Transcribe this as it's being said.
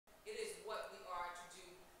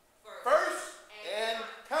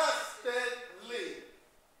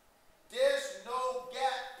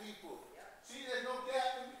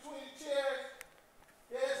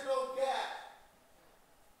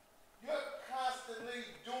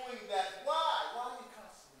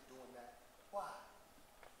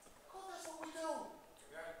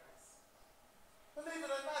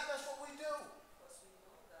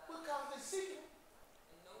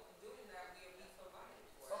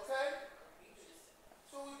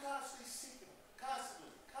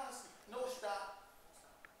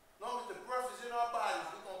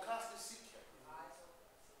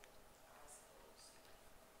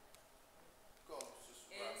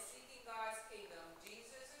kingdom,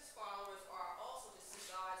 Jesus' followers are also to see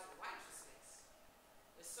God's righteousness.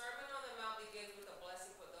 The Sermon on the Mount begins with a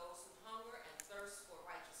blessing for those who hunger and thirst for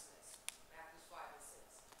righteousness, Matthew 5 and 6.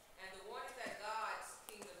 And the warning that God's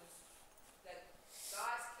kingdom's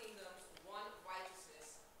one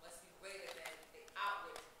righteousness must be greater than the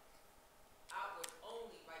outward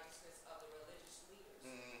only righteousness of the religious leaders,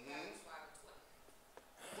 Matthew 5 and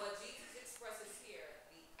 20. What Jesus expresses here,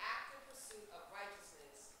 the active pursuit of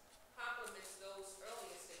righteousness, complements those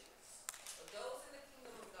earlier statements. For those in the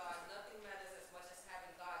kingdom of God, nothing matters as much as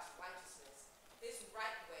having God's righteousness, his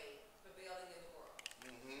right way, prevailing in the world.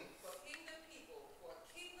 For kingdom people,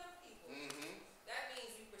 that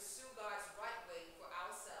means we pursue God's right way for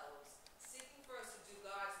ourselves, seeking first to do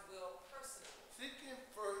God's will personally. Seeking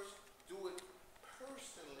first, do it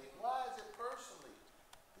personally. Why is it personally?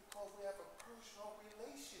 Because we have a personal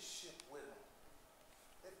relationship with him.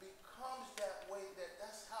 It becomes that way,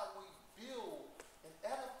 that's how we build and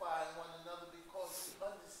edify one another, because we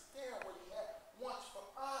understand what he wants from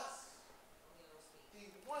us.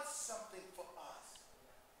 He wants something for us.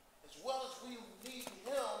 As well as we need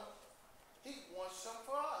him, he wants some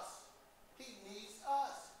for us. He needs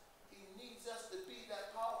us. He needs us to be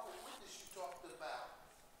that powerful witness you talked about.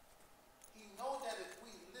 He knows that if we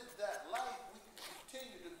live that life, we can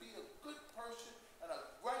continue to be a good person and a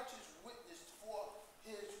righteous witness for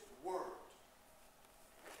his word.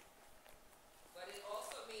 But it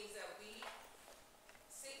also means that we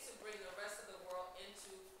seek to bring the rest of the world into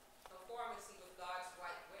conformity with God's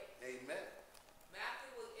right way. Amen. Matthew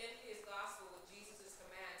will end his gospel with Jesus'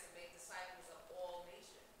 command to make disciples of all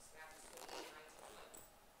nations, Matthew 28, 19,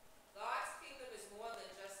 20. God's kingdom is more than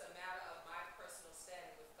just a matter of my personal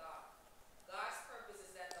standing with God. God's purpose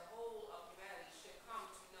is that the whole of humanity should come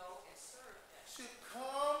to know and serve him. Should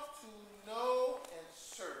come to know and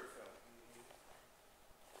serve him.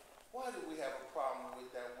 Why do we have a problem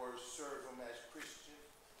with that word serve him as Christians?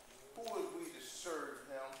 Who are we to serve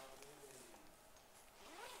him?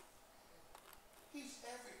 He's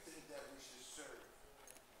everything that we should serve.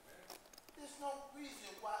 There's no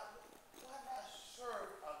reason why not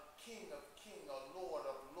serve a King of kings, a Lord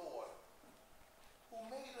of lords, who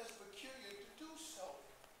made us peculiar to do so.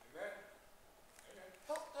 Amen.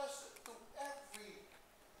 Helped us through every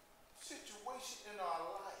situation in our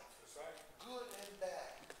life, That's right. good and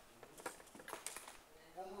bad.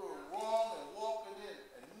 When we were wrong and walking in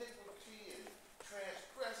iniquity and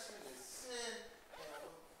transgression and sin, and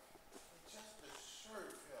just to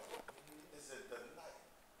serve him is a delight.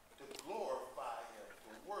 To glorify him,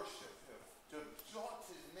 to worship him, to exalt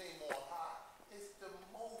his name on high. It's the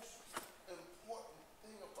most important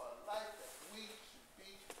thing of our life that we should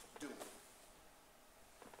be doing.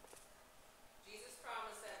 Jesus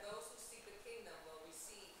promised that those who seek the kingdom will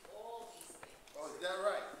receive all these things. Oh, is that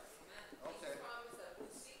right? Amen. Okay. Jesus promised that who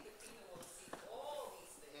seek the kingdom will receive all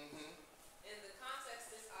these things. In the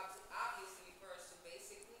context, this obviously refers to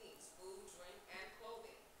basic needs: food, drink, and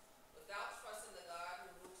clothing. Without trusting the God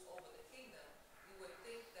who rules over the kingdom, you would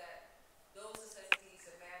think that those necessities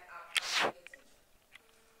demand our primary attention.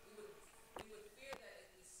 We would fear that if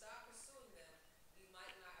we stop pursuing them, we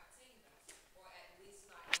might not obtain them, or at least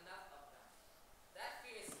not enough of them. That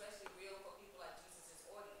fear is especially real for people like Jesus'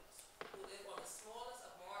 audience, who live on the smallest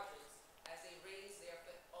of margins as they raise their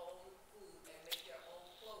own food and make their own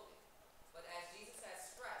clothing. But as Jesus has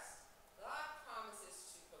stressed, God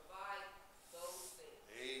promises to provide those things.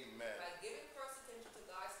 Amen. By giving first attention to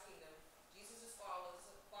God's kingdom, Jesus' followers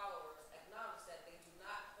acknowledge that they do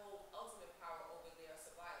not hold ultimate power over their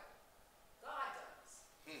survival. God does.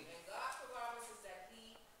 And God promises that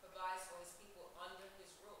he provides for his people under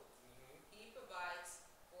his rule. He provides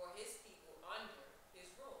for his people under his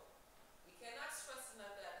rule. We cannot stress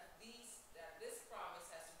enough that this promise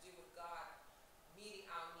has to do with God meeting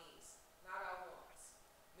our needs, not our wants.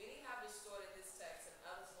 Many have distorted this text and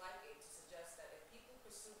others like it to suggest that if people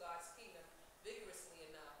pursue God's kingdom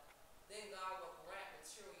vigorously enough, then God will grant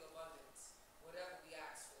material abundance, whatever we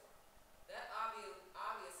ask for. That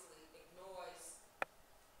obviously ignores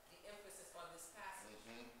the emphasis on this passage.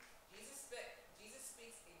 Jesus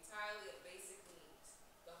speaks entirely of basic needs.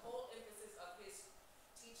 The whole emphasis of his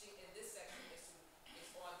teaching in this section is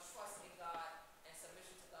on trust in God and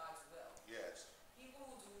submission to God's will. Yes. People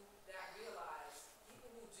who do that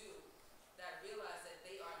realize that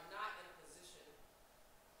they are not in a position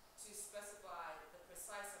to specify the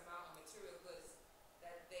precise amount of material goods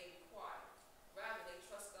that they require. Rather, they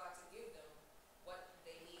trust God to give them what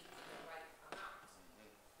they need in the right amount.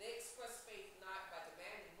 They express faith not by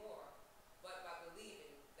demanding more, but by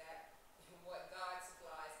believing that what God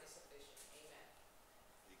supplies is sufficient. Amen.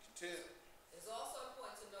 You can tell. It's also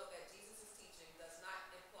important to note that Jesus' teaching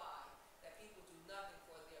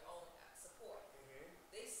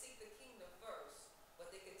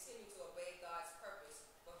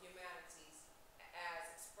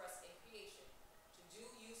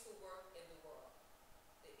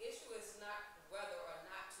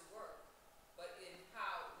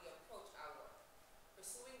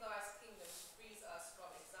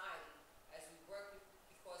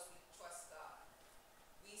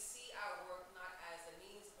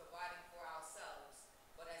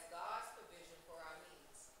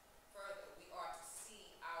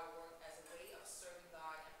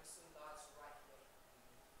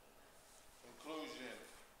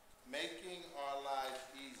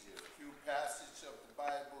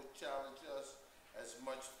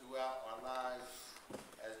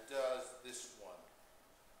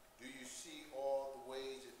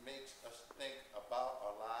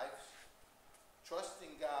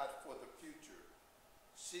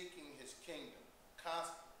kingdom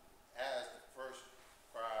constantly as the first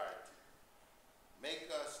priority. Make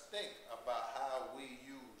us think about how we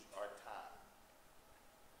use our time,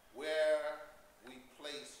 where we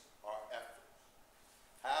place our efforts,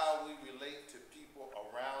 how we relate to people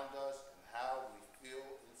around us, and how we feel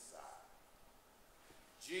inside.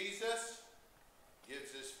 Jesus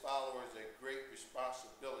gives his followers a great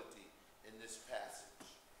responsibility in this passage,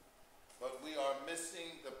 but we are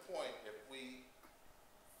missing the point if we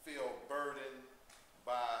feel burdened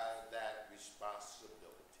by that responsibility.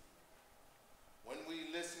 When we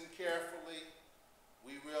listen carefully,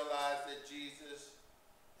 we realize that Jesus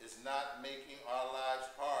is not making our lives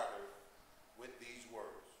harder with these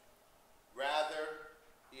words. Rather,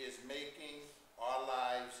 he is making our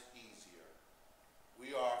lives easier.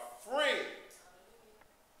 We are free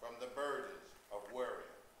from the burdens of worry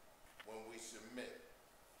when we submit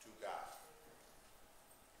to God.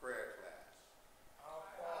 Prayer class. Our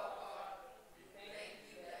Father, we thank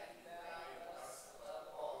you that you value us above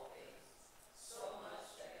all things, so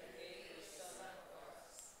much that you gave your Son for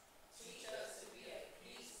us. Teach us to be at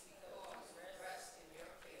peace because we rest in your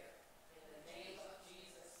care. In the name of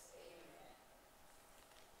Jesus, amen.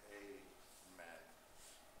 Amen.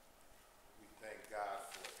 We thank God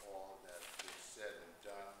for all that's been said and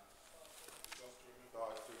done.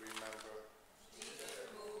 Thoughts to remember. Jesus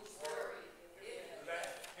removes worry if you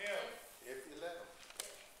let Him. If you let him.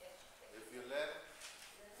 If you let him,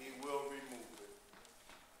 he will remove it.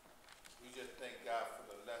 We just thank God for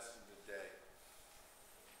the lesson today.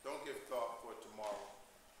 Don't give thought for tomorrow,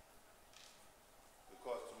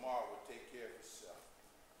 because tomorrow will take care of itself.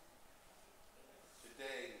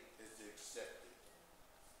 Today is the accepted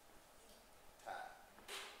time.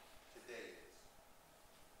 Today is.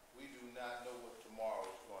 We do not know what tomorrow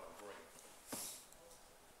is going to bring.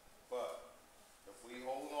 But if we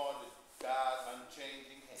hold on to God's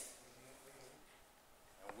unchanging hand,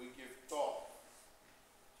 and we give thought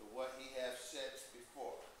to what he has set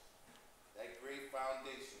before us, that great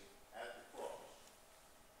foundation at the cross,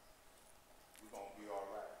 we're going to be all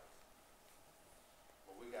right.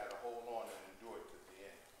 But we got to hold on and endure to the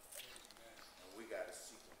end. And we got to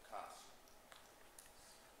seek him constantly.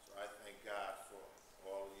 So I thank God for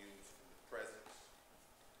all of you in the presence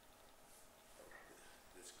of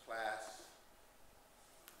this class.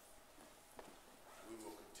 We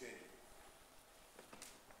will continue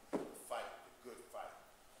to fight the good fight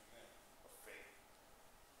of faith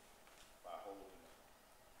by holding on.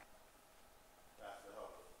 Pastor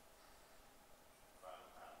Hubbard, final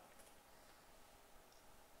comment.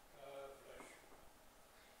 God bless you.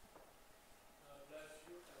 God bless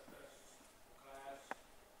you. God bless the class.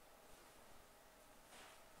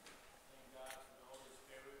 Thank God for the Holy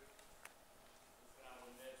Spirit who's in our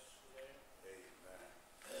midst today. Amen.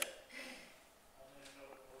 I want to know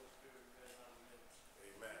the Holy Spirit is in our midst.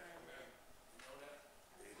 Amen. Amen. You know that?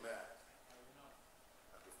 Amen. How you know?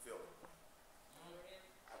 I can feel it.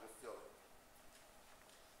 I can feel it.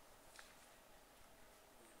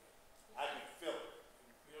 I can feel it. Can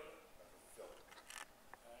you feel it? I can feel it.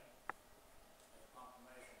 Okay. That's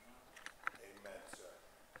confirmation, huh? Amen, sir.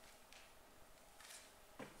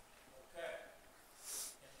 Okay.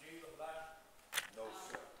 Can Jesus lie? No,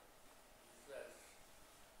 sir. He says,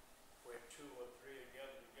 where two or three are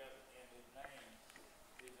gathered together in his name,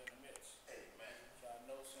 he's in the midst. Amen. So I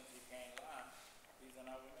know since he can't lie, he's in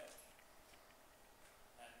our midst.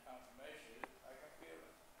 And confirmation is, I can feel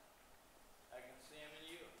it. I can see him in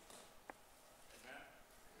you. Amen?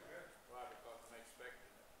 Amen. Why? Because I'm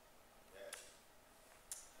expecting it. Yes.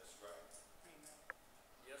 That's right.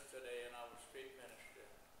 Yesterday in our street ministry,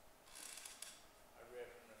 I read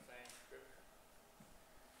from the same scripture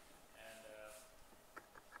and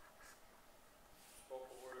spoke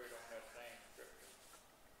a word on that same scripture.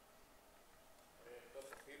 We had a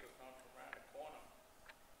couple of people come from around the corner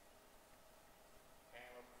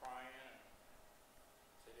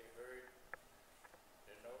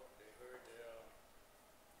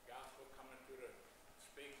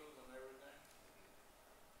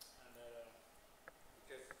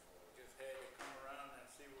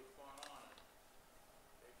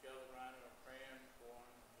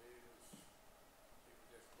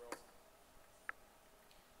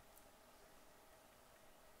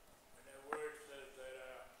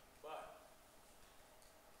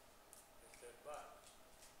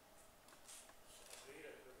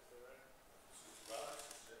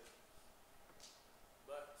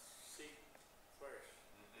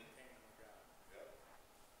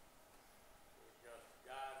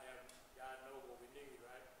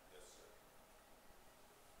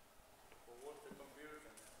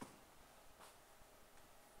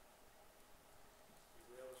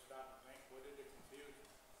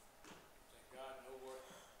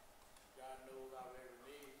God knows our every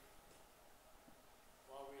need.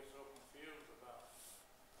 Why we are so confused about things.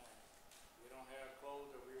 We don't have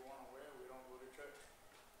clothes that we want to wear, we don't go to church.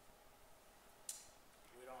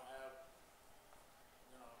 We don't have,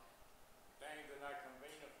 things that are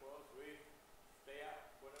convenient for us, we stay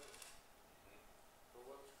out, whatever. So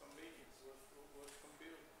what's convenient? What's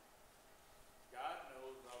confusing? God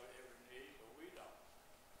knows our every need, but we don't.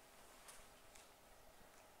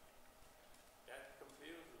 That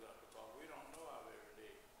confuses us because we don't know our every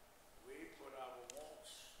need. We put our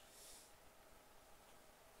wants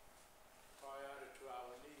prior to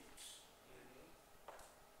our needs.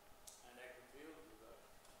 And that confuses us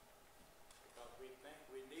because we think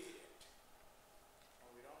we need it when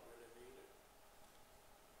we don't really need it.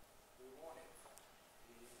 We want it.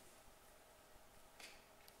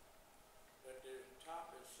 But the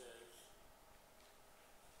topic says,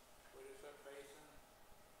 what is that facing?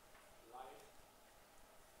 Life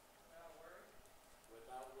Without worry.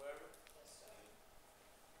 without worry. Yes, sir.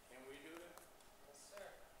 Can we do that? Yes, sir.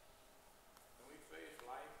 Can we face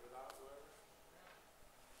life without worry? No.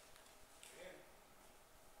 Again,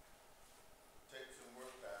 take some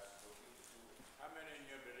work, Pastor, but we can do it. How many in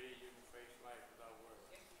you believe you can face life without worry?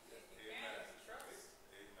 If you can, if you trust.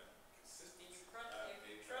 Amen. If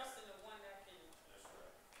you trust in the one that can That's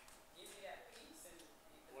right. give you that peace and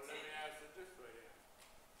Well, let me ask it this way then.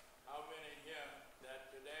 How many here that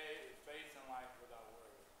today is facing life without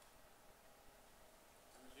worry?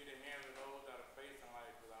 Let me see the hands of those that are facing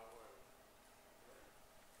life without worry.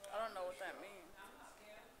 I don't know what that means. I'm not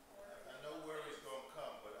scared. I know worry's gonna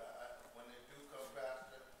come, but when they do come,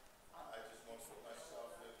 Pastor, I just want to put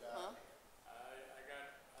myself with God. I'm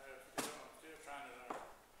still trying to learn.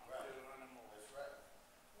 I'm Right. still learning more. That's right.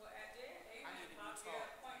 Well, at the end, I amen, need to be might be at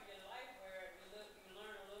a taught. point in your life where you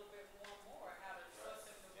learn a little bit more and more how to trust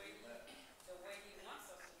him the way he wants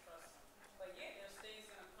us to trust him. But yeah, there's things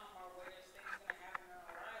gonna come our way, there's things gonna happen in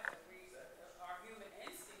our lives that our human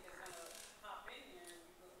instinct is gonna pop in here and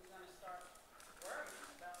we're gonna start worrying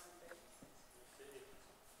about some things. You see,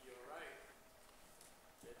 you're right.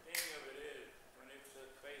 The thing of it is, when it says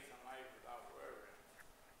facing life without worry,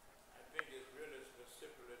 I think it's really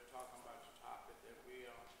specifically talking about the topic that we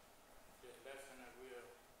are, this lesson that we are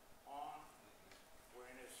on,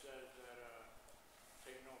 when it says that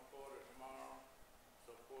take no thought of tomorrow,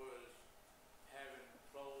 so far as having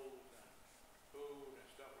clothes and food and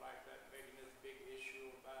stuff like that, making this big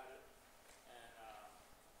issue about it, and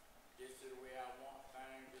this is the way I want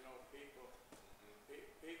things, people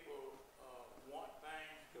want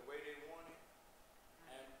things the way they want it,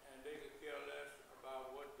 and they could care less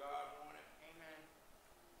about what God wanted. Amen.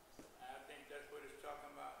 And I think that's what it's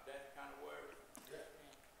talking about, that kind of worry. Yeah.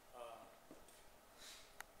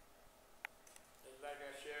 It's like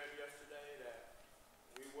I shared yesterday that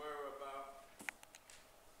we worry about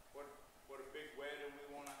what a big wedding we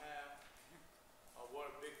want to have, or what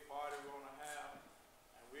a big party we want to have,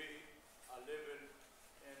 and we are living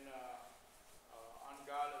in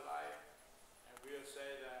ungodly life, and we'll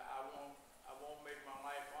say that I won't make my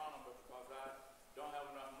life honorable because I don't have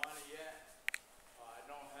enough money yet, or I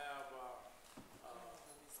don't have a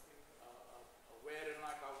wedding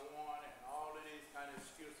like I want, and all of these kind of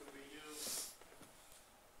excuses we use,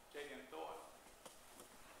 taking thought,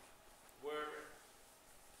 worry,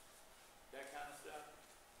 that kind of stuff.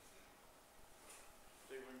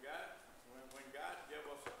 See, when God give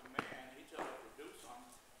us a command, he tells us to do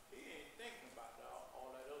something, he ain't thinking about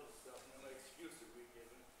all that other stuff, excuses we give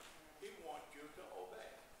him. He wants you to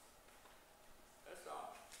obey. That's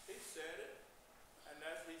all. He said it, and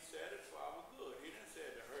he said it for our good. He didn't say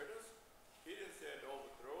it to hurt us. He didn't say it to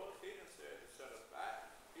overthrow us. He didn't say it to set us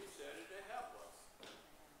back. He said it to help us.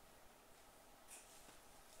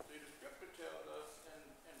 See, the scripture tells us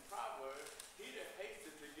in Proverbs, he that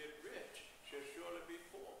hasteth to get rich shall surely be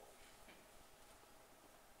poor.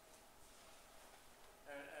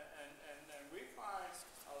 And we find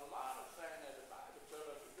a lot of things that the Bible tells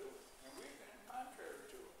us to do, and we can contrary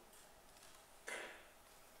to it.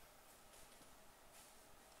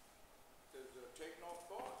 It says, take no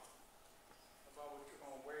thought about what you're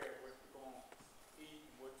going to wear, what you're going to eat,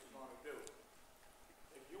 and what you're going to do.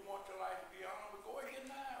 If you want your life to be honorable, go ahead and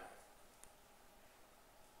get married.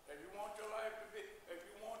 If you want your life to be, if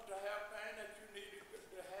you want to have things that you need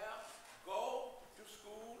to have, go to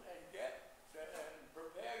school and and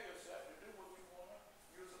prepare yourself to do what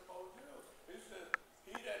you're supposed to do. He says,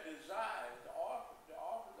 he that desires the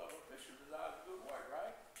office of a bishop desires a good work,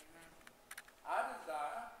 right? I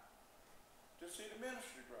desire to see the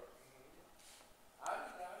ministry grow. I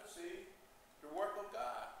desire to see the work of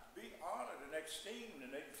God be honored and esteemed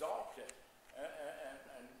and exalted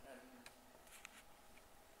and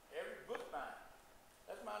every book mine.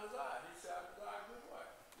 That's my desire. He said, I desire good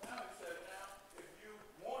work. Now he said, now, if you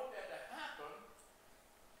want that to happen,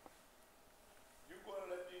 you're going to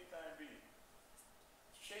let these things be.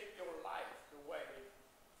 Shape your life the way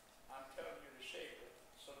I'm telling you to shape it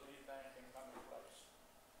so these things can come in place.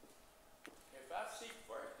 If I seek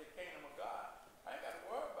first the kingdom of God, I ain't got to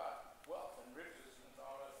worry about wealth and riches and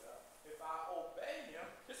all that stuff. If I obey him,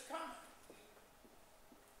 it's coming.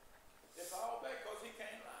 If I obey, because he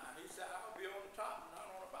can't lie. He said, I'll be on the top and not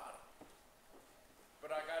on the bottom.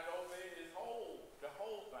 But I got to obey the whole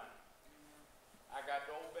thing. I got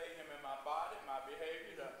to obey him in my body, my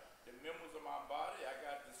behavior, the members of my body. I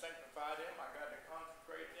got to sanctify them. I got to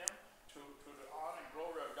consecrate them to the honor and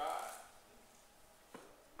glory of God.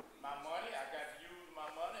 My money, I got to use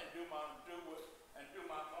my money and do my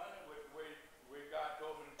money with the way God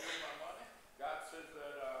told me to do my money. God says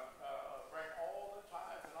that bring all the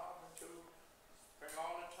tithes and offering bring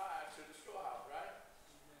all the tithes to the storehouse, right?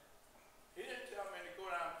 He didn't tell me to go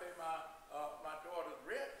down and pay my daughter's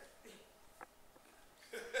rent.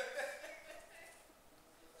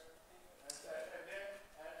 and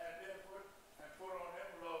then put on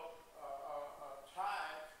envelope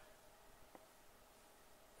tithe.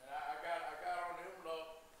 And I got on the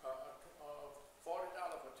envelope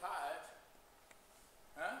 $40 for tithe.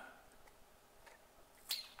 Huh?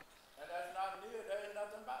 And that's not near, there ain't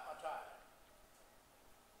nothing about my tithe.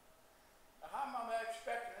 Now how am I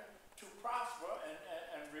expecting to prosper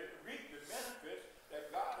and reap the benefits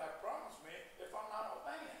that God has promised me if I'm not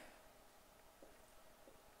obeying?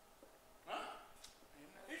 Huh?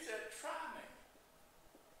 He said, try me.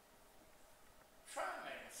 Try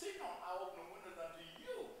me. See, don't I open the windows unto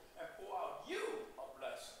you and pour out you a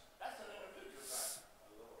blessing. That's an individual thing.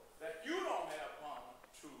 That you don't have money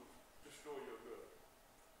to store your goods.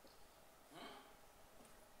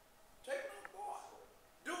 Take no thought.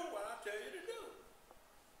 Do what I tell you to do.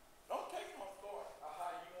 Don't take no thought of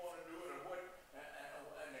how you want to do it and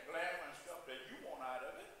and the glamour and stuff that you want out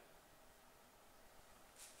of it.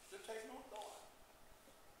 Just take no thought.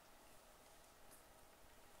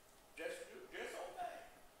 Just obey.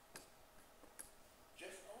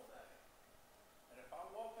 Just obey. And if I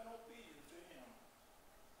walk in obedience to him,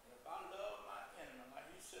 and if I love my enemy like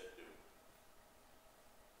he said do,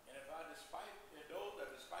 and if I despite those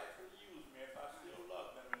that despitefully use me, if I still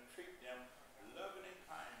love them and treat them loving and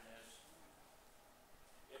kindness,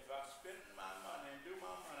 if I spend my money and do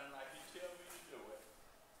my money like he tells me to do it,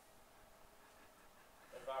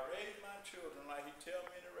 if I raise my children like he tells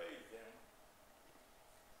me to raise them,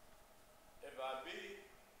 if I be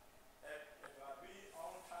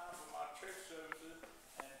on time for my church services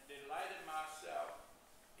and delighted myself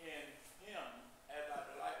in him as I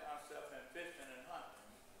delight myself in fishing and hunting.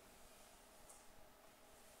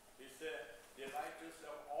 He said, delight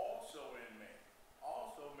yourself also in me.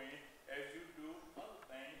 Also means as you do other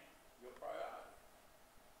things, your priority.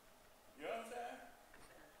 You understand?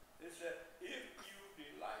 It said, if you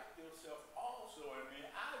delight yourself also in me,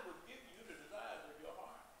 I will give you the desires of your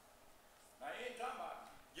heart. Now, he ain't talking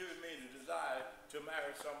about giving me the desire to marry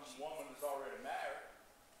some woman that's already married.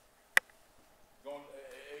 He's going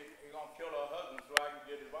to kill her husband so I can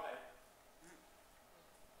get his wife.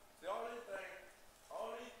 See, all these things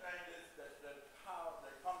that how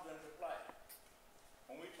that comes into play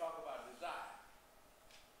when we talk about desire.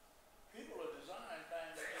 People are desiring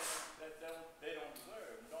things that they don't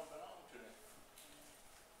deserve and don't belong to them.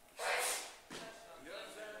 You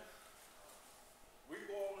understand? We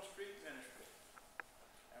go on the street ministry,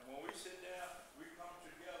 and when we sit down, we come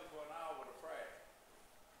together for an hour to pray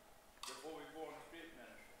before we go on the street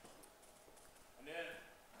ministry. And then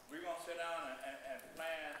we're going to sit down and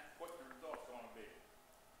plan what the result's going to be.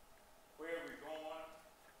 Where are we going?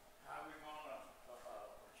 How are we going to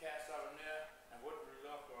cast out in there? And what the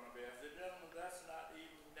result's going to be. I said, gentlemen, that's not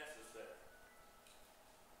even necessary.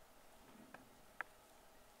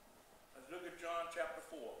 Let's look at John chapter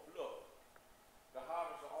 4. Look, the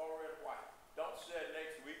harvests are already white. Don't say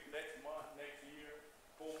next week, next month, next year,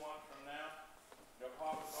 4 months from now. The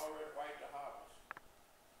harvest is already white, the harvest.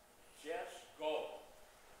 Just go.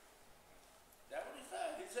 That's what he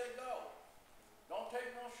said. He said go. Don't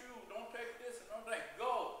take no shoes. Don't take this and don't take.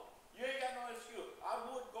 Go. You ain't got no excuse. I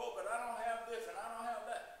would go, but I don't have this and I don't have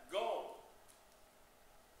that. Go.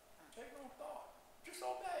 Take no thought. Just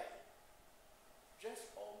obey.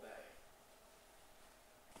 Just obey.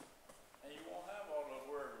 And you won't have all those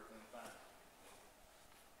worries and things.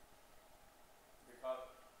 Because,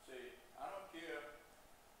 see, I don't care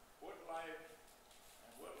what life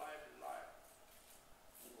is like.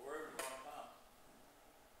 The word is going to come.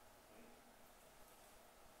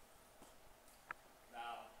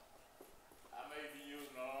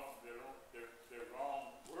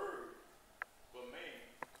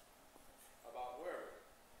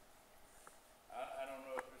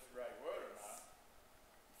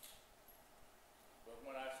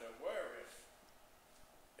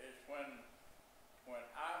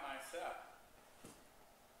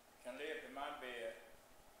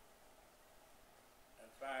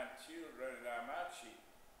 chills running down my cheek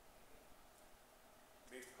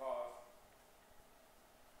because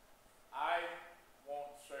I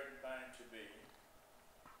want certain things to be,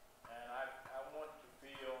 and I want to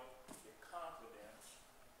feel the confidence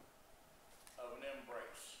of an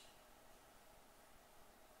embrace.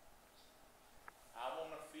 I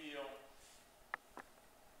want to feel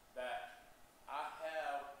that I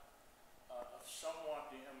have someone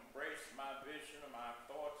to embrace my vision, my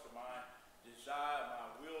thoughts, my desire, my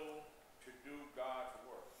will to do God's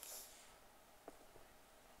work.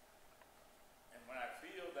 And when I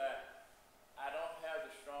feel that I don't have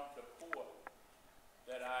the strong support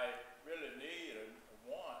that I really need and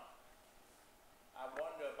want, I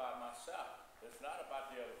wonder about myself. It's not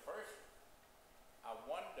about the other person. I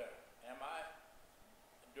wonder,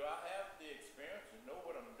 do I have the experience to know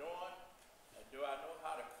what I'm doing? Do I know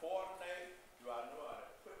how to coordinate? Do I know how to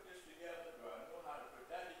put this together? Do I know how to put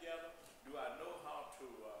that together? Do I know how to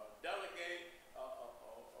delegate?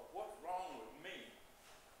 What's wrong with me?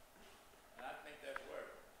 And I think that's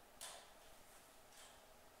work.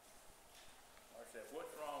 I said,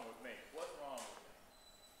 what's wrong with me? What's wrong with me?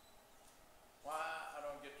 Why I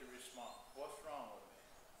don't get to respond? What's wrong with me?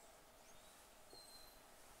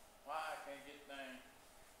 Why I can't get things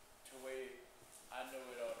the way I know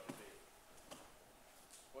it ought to be?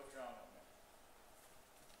 What's wrong with me?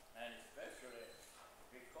 And especially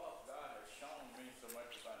because God has shown me so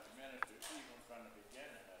much about the ministry even from the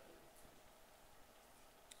beginning of it.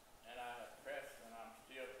 And I have pressed and I'm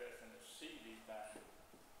still pressing to see these things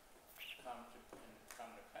come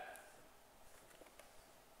to pass.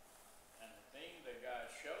 And the thing that God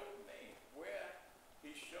showed me, where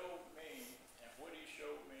he showed me and what he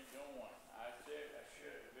showed me doing, I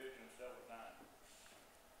shared the vision several times.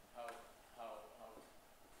 How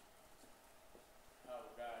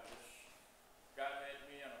God had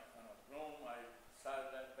me in a room. I sat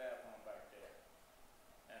in that bathroom back there,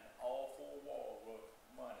 and all four walls were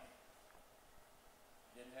money.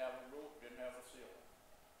 Didn't have a roof, didn't have a ceiling.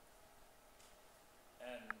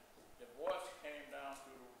 And the voice came down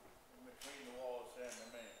between the walls saying to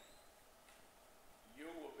me, you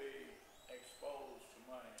will be exposed to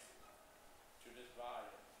money, to this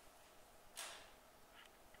volume.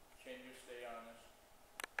 Can you stay honest?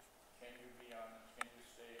 Can you be honest? Can you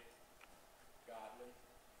stay godly?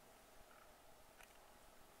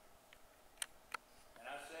 And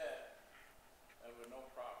I said there was no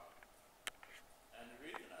problem. And the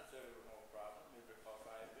reason I said there was no problem is because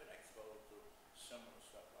I had been exposed to similar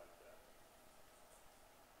stuff like that.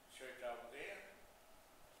 The church I was in,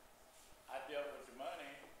 I dealt with the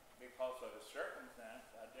money because of the circumstance.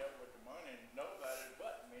 I dealt with the money, and nobody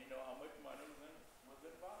but me know how much money was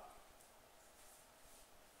involved.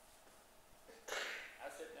 I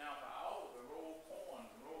sit down for hours and roll corn,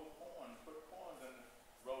 put corns in the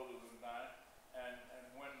rollers and things, and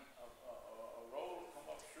when a roller come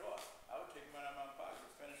up short, I would take money out of my pocket to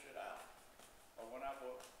finish it out. Or when I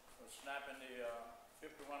was snapping the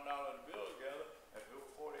 $51 bill together, if it was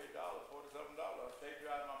 $48, $47, I'd take it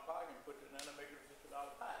out of my pocket and put it in and make